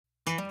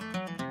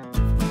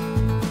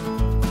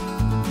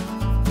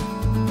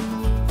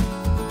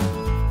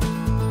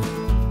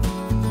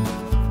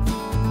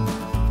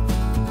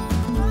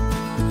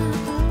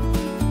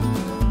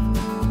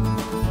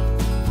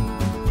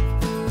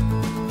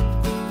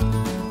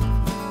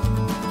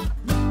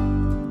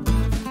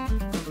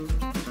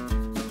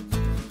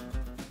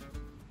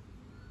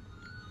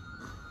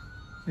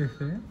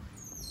Efe.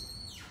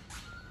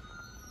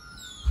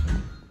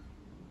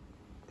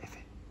 Efe.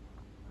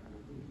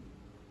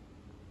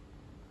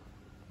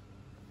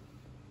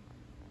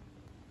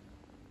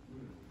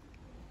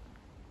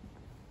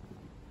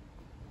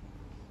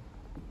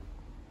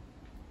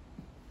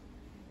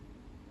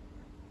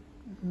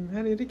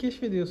 Her yeri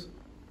keşfediyorsun.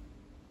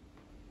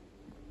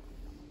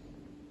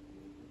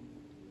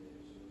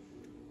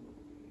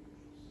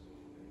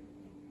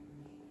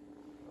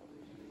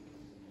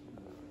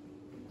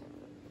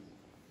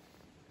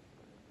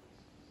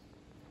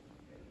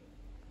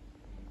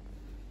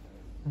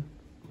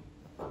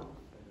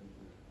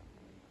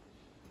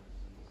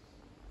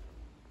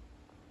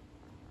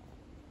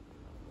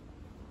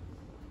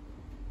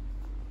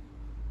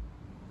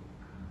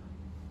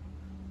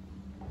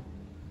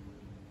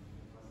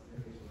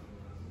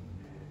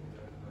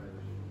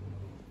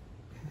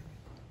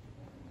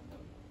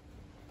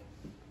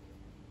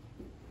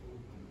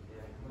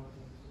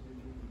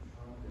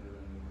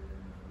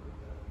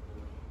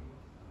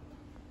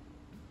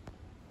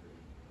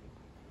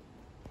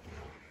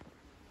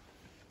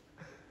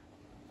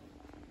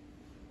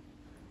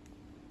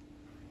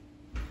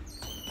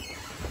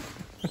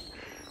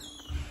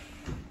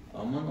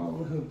 Aman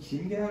Allah'ım,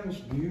 kim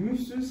gelmiş?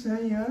 Büyümüşsün sen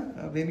ya.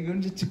 Beni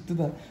görünce çıktı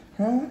da.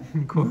 Ha?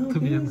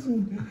 Korktu bir yana.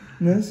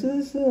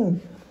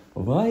 Nasılsın?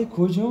 Vay,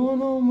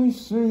 kocaman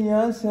olmuşsun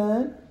ya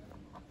sen.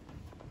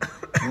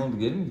 Ne oldu,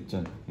 geri mi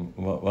gideceksin?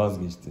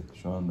 Vazgeçti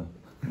şu anda.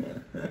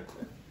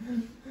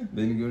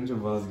 Beni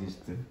görünce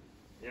vazgeçti.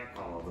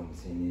 Yakaladım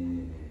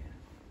seni.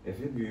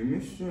 Efe,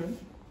 büyümüşsün.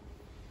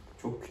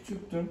 Çok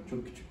küçüktün.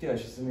 Çok küçük diye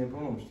aşısını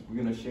yapamamıştık.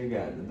 Bugün aşıya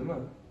geldi değil mi?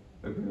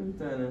 Öpeyim bir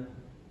tane.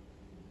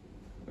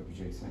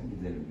 Öpeceksen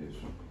gidelim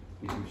diyorsun.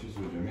 Bir şey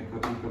söyleyeceğim. Ya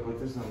kapıyı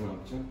kapatırsan ne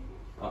yapacağım?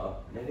 Aa,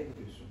 nereye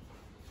gidiyorsun?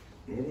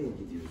 Nereye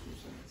gidiyorsun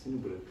sen?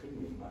 Seni bırakır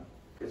mıyım ben?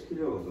 Kaç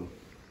kilo oldun?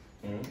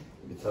 Hı?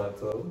 Bir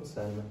tartılalım mı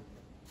seninle?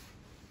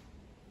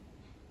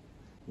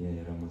 Ya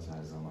yaramaz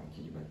her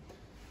zamanki gibi.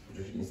 Bu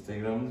çocuk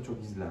Instagram'da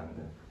çok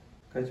izlendi.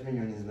 Kaç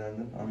milyon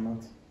izlendin?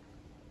 Anlat.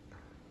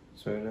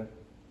 Söyle.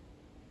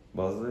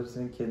 Bazıları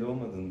senin kedi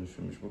olmadığını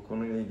düşünmüş. Bu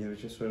konuyla ilgili bir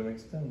şey söylemek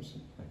ister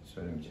misin? Hayır,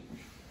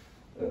 söylemeyecekmiş.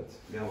 Evet.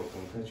 Gel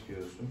bakalım, kaç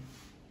kilosun?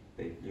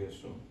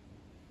 Bekliyorsun.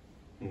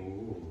 Oo,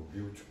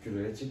 1,5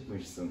 kiloya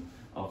çıkmışsın.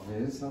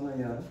 Aferin sana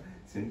ya.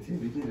 Seni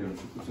tebrik ediyorum.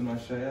 Şu kutunu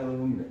aşağıya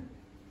alalım be.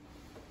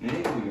 Nereye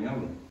gidiyorsun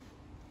yavrum?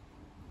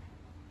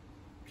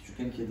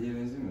 Küçükken kediye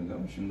benzemiyordu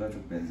ama şimdi daha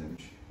çok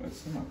benzemiş.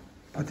 Baksana.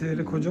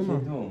 Patileri kocaman.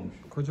 Kedi olmuş.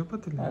 Koca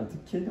patili.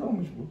 Artık kedi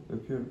olmuş bu.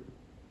 Öpüyorum.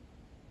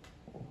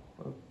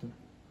 Oh, öptüm.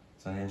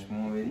 Sana yaş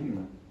mama vereyim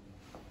mi?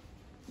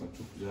 Bak,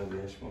 çok güzel bir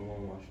yaş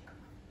mamam var.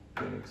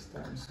 Görmek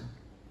ister misin?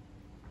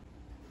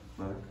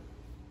 Bak.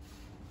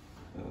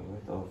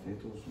 Evet,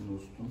 afiyet olsun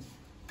dostum.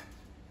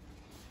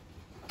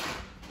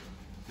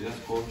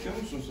 Biraz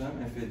korkuyor musun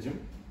sen Efe'cim?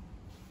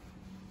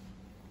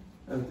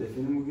 Evet,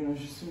 Efe'nin bugün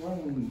aşısı var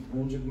mı?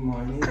 Önce bir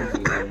muayene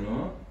edeceğiz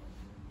onu.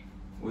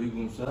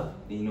 Uygunsa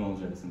iğne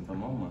olacaksın,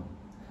 tamam mı?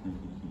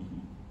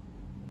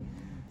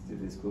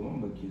 Stetoskopa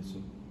mı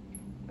bakıyorsun?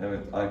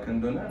 Evet,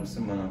 arkanı döner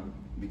misin bana?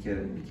 Bir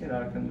kere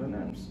arkanı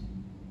döner misin?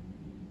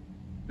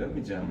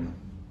 Dönmeyeceğim mi?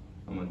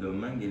 Ama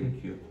dönmen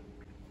gerekiyor.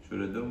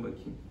 Şöyle dön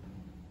bakayım.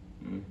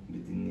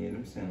 Bir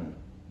dinleyelim seni.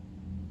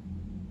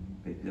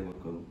 Bekle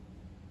bakalım.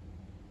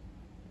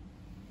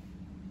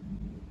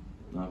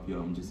 Ne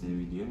yapıyor amca, seni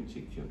video mu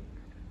çekiyor?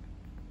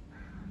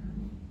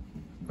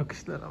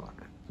 Bakışlara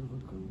bak. Dur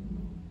bakalım.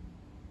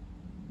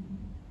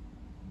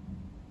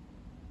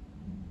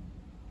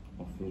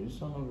 Aferin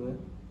sana be.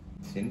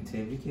 Seni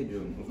tebrik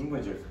ediyorum. Uzun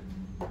bacak.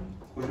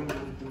 Kocaman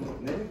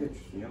çocukluğunda nereye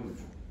kaçıyorsun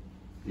yavrucuğum?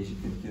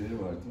 Değişik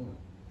tepkileri var değil mi?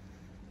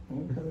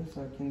 Niye bu kadar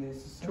sakin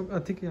değilsin sen? Çok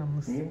atik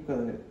yalnız. Niye bu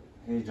kadar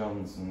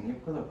heyecanlısın? Niye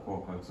bu kadar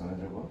korkaksın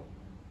acaba?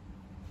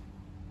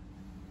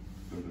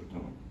 Dur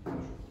tamam. Dur.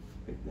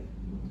 Bekle.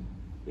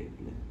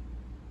 Bekle.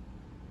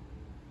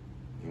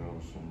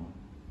 Bravo sana.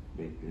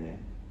 Bekle.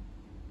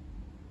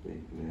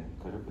 Bekle.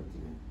 Kara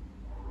patili.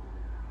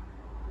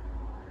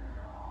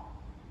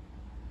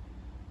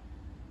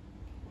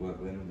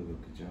 Kulaklarına da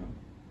bakacağım.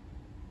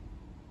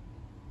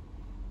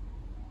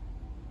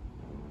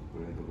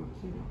 Buraya da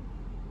bakayım.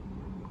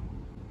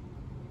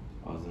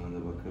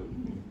 Ağzına da bakabilir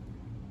miyim?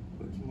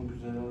 Bakayım o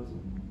güzel ağzı.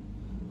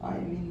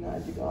 Ay,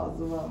 minnacık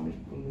ağzı varmış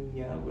bunun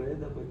ya.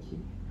 Buraya da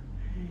bakayım.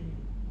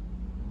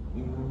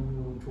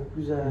 İnanmıyorum, çok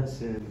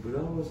güzelsin.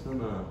 Bravo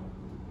sana.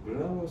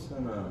 Bravo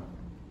sana.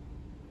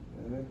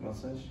 Evet,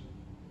 masaj.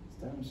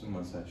 İster misin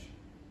masaj?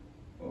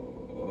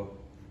 Oh.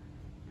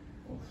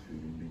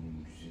 Aferin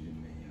benim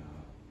güzelime ya.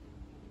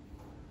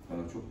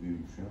 Hala çok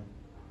büyümüş ya.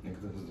 Ne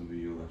kadar hızlı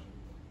büyüyorlar.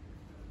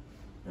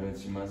 Evet,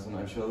 şimdi ben sana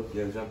aşağı alıp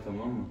geleceğim,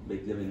 tamam mı?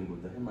 Bekle beni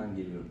burada. Hemen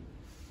geliyorum.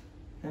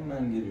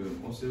 Hemen geliyorum.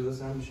 O sırada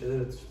sen bir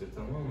şeyler atıştır,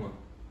 tamam mı?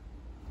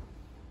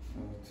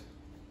 Evet.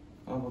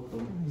 Al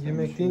bakalım.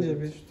 Yemek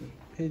deyince bir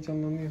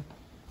heyecanlanıyor.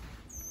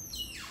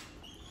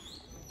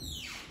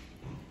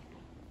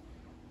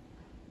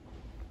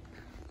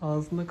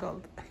 Ağzında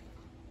kaldı.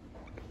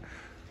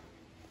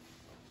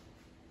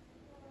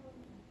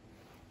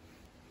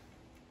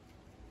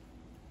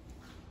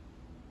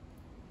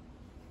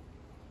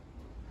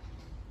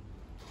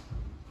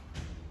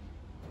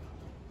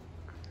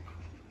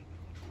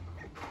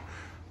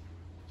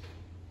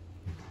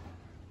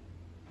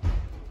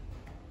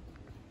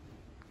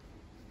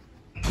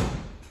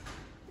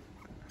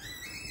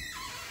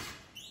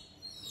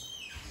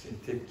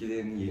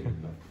 tepkilerini yerim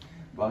ben.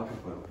 Bağ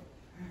kapalı.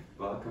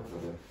 Bağ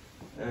kapalı.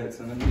 Evet,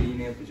 sana bir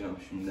iğne yapacağım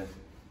şimdi.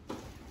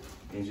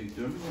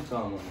 Enjektörümüz mü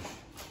kalmamış?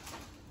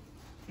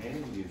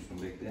 Nereye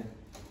gidiyorsun? Bekle.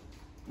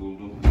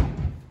 Buldum.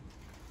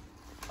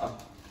 Al.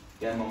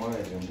 Gel mama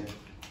vereceğim, gel.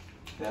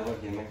 Gel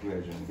bak, yemek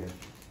vereceğim, gel.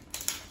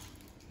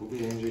 Bu bir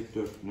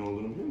enjektör. Ne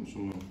olduğunu biliyor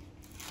musun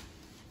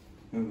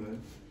bunun? Evet.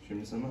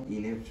 Şimdi sana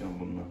iğne yapacağım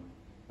bununla.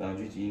 Daha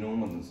önce hiç iğne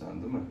olmadın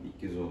sen değil mi? İlk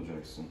kez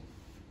olacaksın.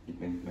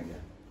 Gitme gel.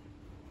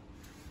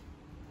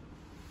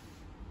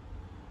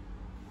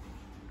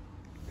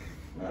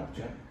 Ne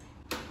yapacaksın?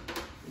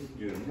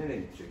 Gidiyorum.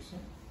 Nereye gideceksin?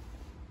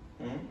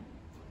 Hı?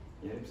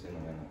 Yerim seni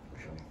ayağına.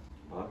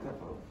 Bağ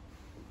kapalı.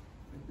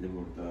 Bekle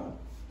burada.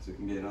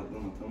 Sakın geri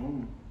atlama, tamam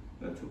mı?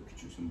 Ya çok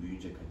küçüksün.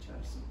 Büyüyünce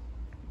kaçarsın.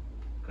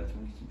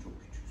 Kaçmak için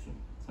çok küçüksün.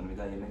 Sana bir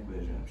daha yemek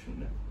vereceğim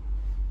şimdi.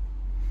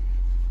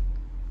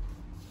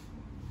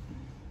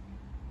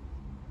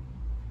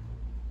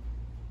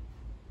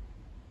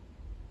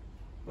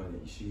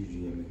 Böyle işi gücü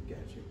yemek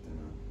gerçekten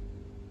ha.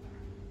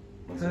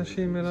 Nasıl Her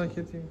şeyi merak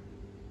yapıyorsun? edeyim.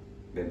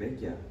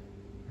 Bebek ya.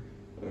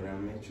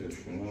 Öğrenmeye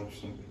çalışıyor. Ne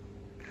yapsın?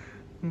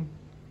 Hı.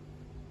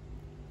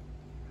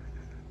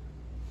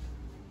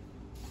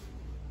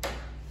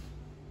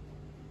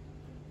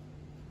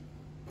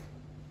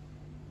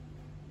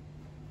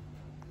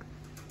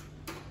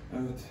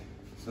 Evet.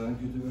 Sana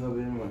kötü bir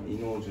haberim var.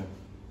 İğne olacağım.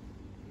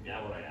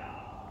 Gel buraya.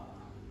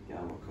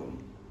 Gel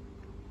bakalım.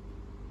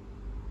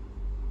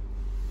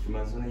 Şimdi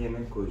ben sana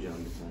yemek koyacağım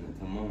bir tane,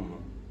 tamam mı?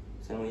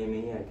 Sen o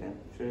yemeği yerken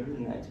şöyle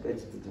minnacık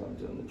acıtacağım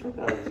canını. Çok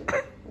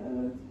azıcık.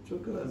 Evet,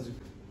 çok azıcık.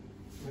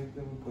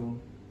 Bekle bakalım.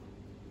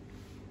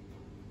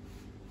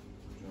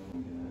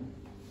 Canım gel.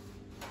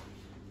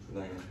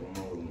 Şuradan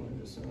yaşamamı alalım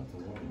önce sana,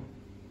 tamam mı?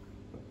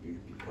 Bak,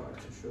 büyük bir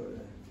parça şöyle.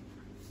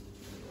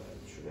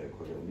 Evet, şuraya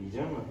koyalım.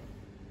 Yiyecek mi?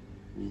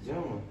 Yiyecek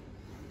mi?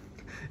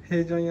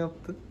 Heyecan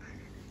yaptı.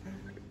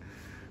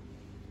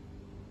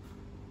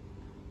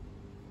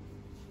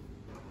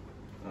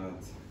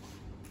 Evet.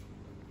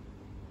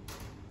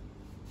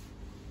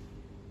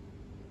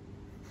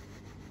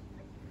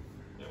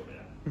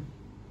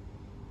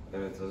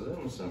 Evet, hazır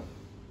mısın?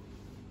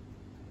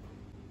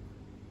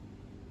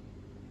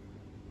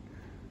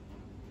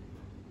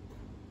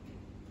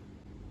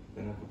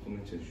 Bana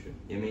kapılmaya çalışıyor.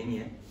 Yemeğini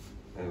ye.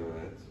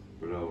 Evet,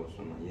 bravo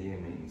sana. Ye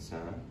yemeğini sen.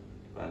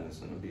 Ben de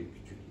sana bir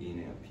küçük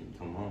iğne yapayım,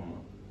 tamam mı?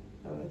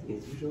 Evet,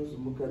 geçmiş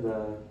olsun, bu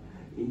kadar.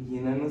 İlk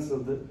iğne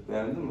nasıldı?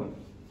 Beğendin mi?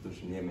 Dur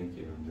şimdi yemek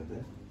yiyorum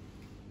dedi.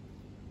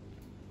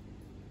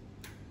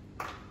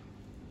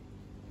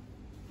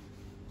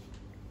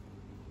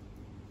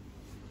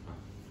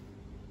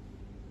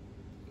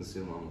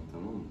 Isırma ama,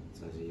 tamam mı?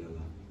 Sadece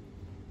yala.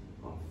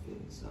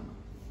 Aferin sana.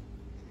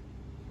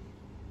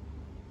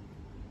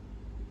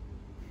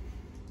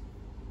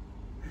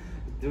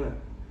 Bitti mi?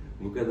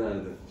 Bu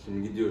kadardı.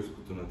 Şimdi gidiyoruz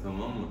kutuna,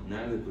 tamam mı?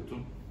 Nerede kutun?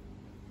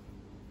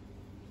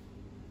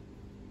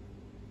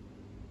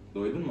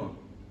 Doydun mu?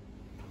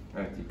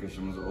 Evet, ilk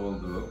aşımız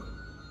oldu.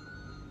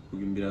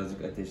 Bugün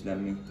birazcık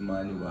ateşlenme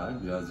ihtimali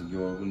var. Birazcık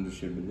yorgun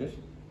düşebilir.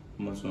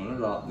 Ama sonra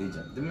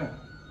rahatlayacak, değil mi?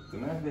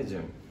 Değil mi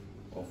Efe'cim?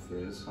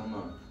 Aferin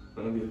sana.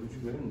 Bana bir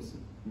öpücük verir misin?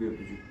 Bir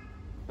öpücük.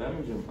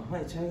 Vermeyeceğim. Aha,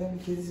 içeriden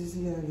bir kedi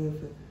sesi geldi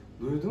Efe.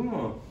 Duydun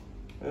mu?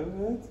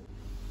 Evet.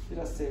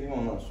 Biraz seveyim,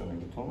 ondan sonra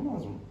git,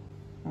 olmaz mı?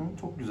 Hı,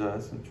 çok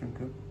güzelsin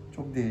çünkü.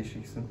 Çok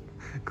değişiksin.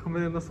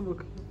 Kameraya nasıl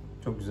bakıyor?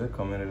 Çok güzel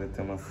kamerayla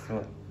teması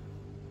var.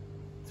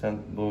 Sen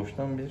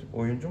doğuştan bir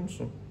oyuncu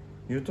musun?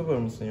 YouTuber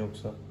mısın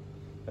yoksa?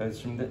 Evet,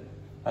 şimdi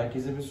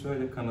herkese bir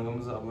söyle,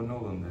 kanalımıza abone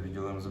olun de,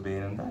 videolarımızı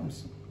beğenin der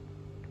misin?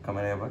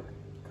 Kameraya bak,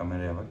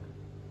 kameraya bak.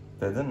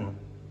 Dedin mi?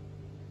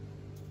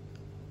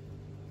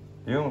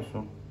 Diyor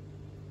musun?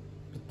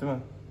 Bitti mi?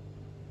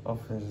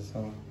 Aferin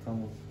sana,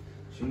 tamam.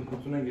 Şimdi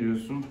kutuna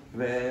giriyorsun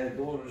ve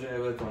doğruca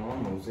eve, tamam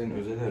mı? Bu senin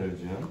özel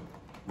aracın.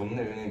 Bunun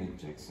evine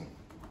gideceksin.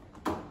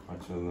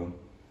 Açalım.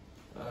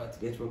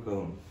 Evet, geç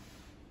bakalım.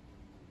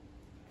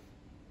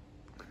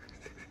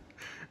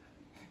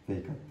 Fake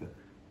attı.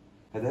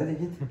 Hadi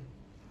git.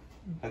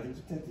 Hadi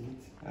git.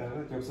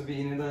 Evet, yoksa bir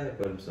iğne daha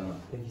yaparım sana.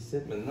 Pek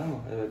hissetmedin ama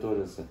evet,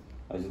 orası.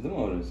 Acıdı mı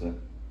orası?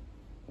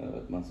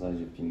 Evet,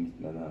 masaj yapayım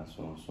gitmeden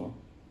son.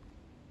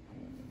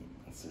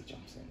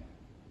 Isıracağım seni.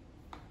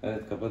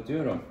 Evet,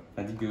 kapatıyorum.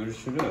 Hadi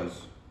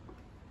görüşürüz.